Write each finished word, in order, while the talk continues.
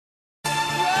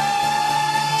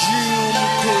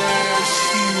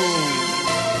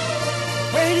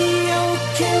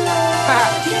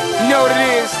You know what it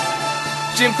is.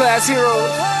 Gym class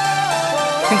heroes.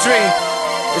 And dream.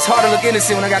 It's hard to look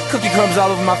innocent when I got cookie crumbs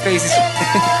all over my face.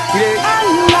 You dig? I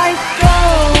like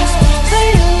girls,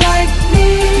 they like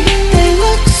me. They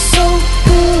look so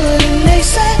good and they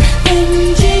say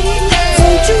NG.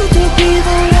 Want you to be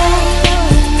the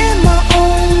one and my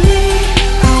only.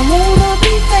 I wanna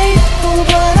be faithful,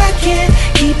 but I can't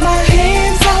keep my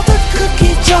hands out the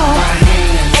cookie jar. My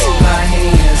hands can't keep my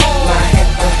hands. My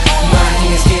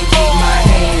hands can't keep my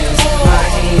hands. My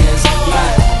hands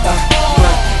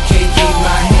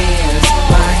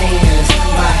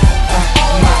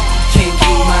can't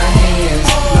keep my hands.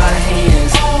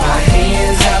 My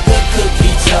hands out the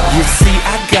cookie jar. You see,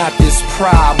 I got this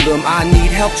problem, I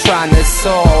need help trying to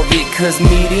solve it. Cause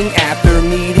meeting after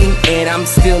meeting and I'm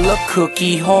still a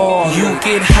cookie whore. You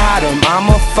can hide them,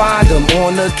 I'ma find them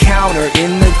on the counter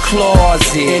in the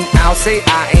closet. And I'll say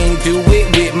I ain't do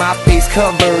it with my face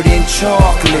covered in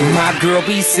chocolate. My girl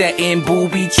be setting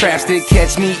booby traps to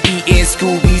catch me eating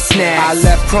Scooby snacks. I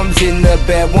left crumbs in the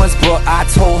bed once, but I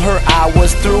told her I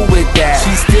was through with that.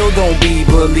 She still don't be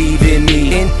believing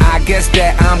me, and I guess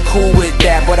that I'm cool with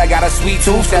that. But I got a sweet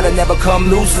tooth that'll never come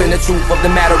loose, and the truth of the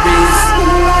matter is I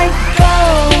like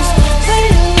girls, they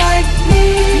like me.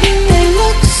 They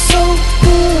look so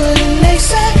good and they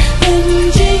say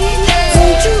NG.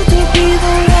 Want you to be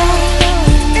the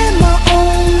one and my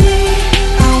only.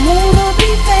 I wanna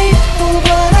be faithful,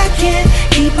 but I can't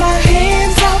keep my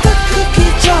hands out the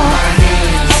cookie jar. My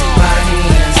hands can't keep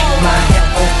my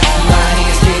hands. My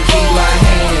hands can't keep my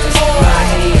hands. My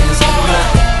hands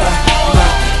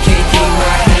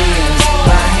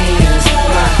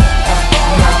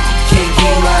can't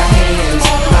keep my hands.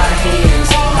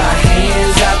 My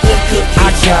hands out the cookie jar. I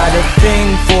got a thing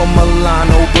for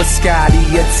Milano, Biscotti,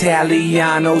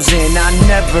 Italianos, and I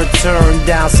never turn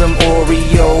down some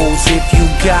Oreos. If you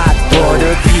got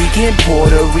butter pecan,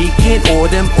 Puerto Rican, or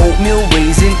them oatmeal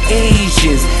raisin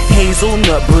Asians,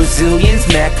 hazelnut Brazilians,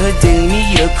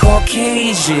 macadamia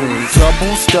Caucasians,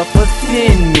 double stuff a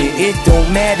thin mint, it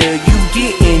don't matter, you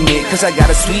getting it. Cause I got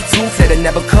a sweet tooth that'll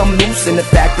never come loose, and the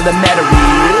fact of the matter is I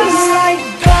like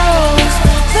girls,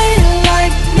 they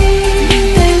like me.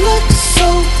 They look so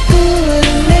good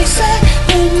and they say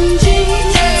NG.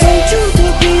 Want you to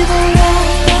be the one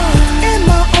and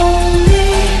my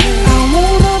only. I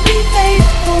wanna be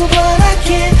faithful, but I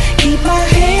can't keep my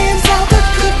hands out the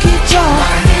cookie jar.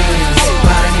 My hands can't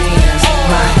keep my hands. My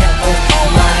hands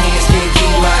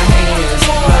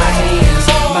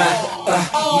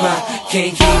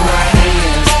can't keep my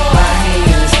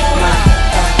hands.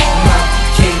 My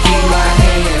hands can't keep my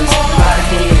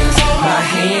hands. My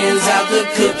hands out the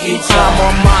cookie jar. I'm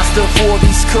a monster for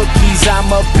these cookies,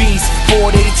 I'm a beast. For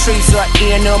they trees are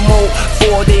animal,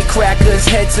 for they crackers,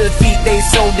 head to feet, they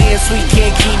so damn sweet.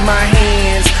 Can't keep my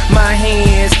hands, my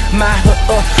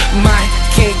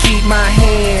can't keep my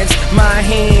hands,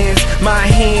 my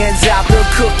hands out the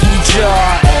cookie jar.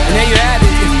 And there you have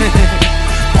it.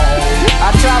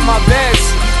 I tried my best.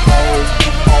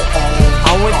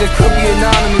 I went to cookie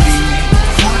anonymous.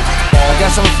 I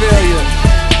got some failure.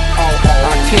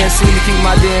 I can't seem to keep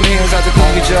my damn hands out the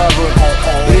cookie jar, but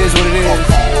it is what it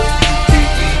is.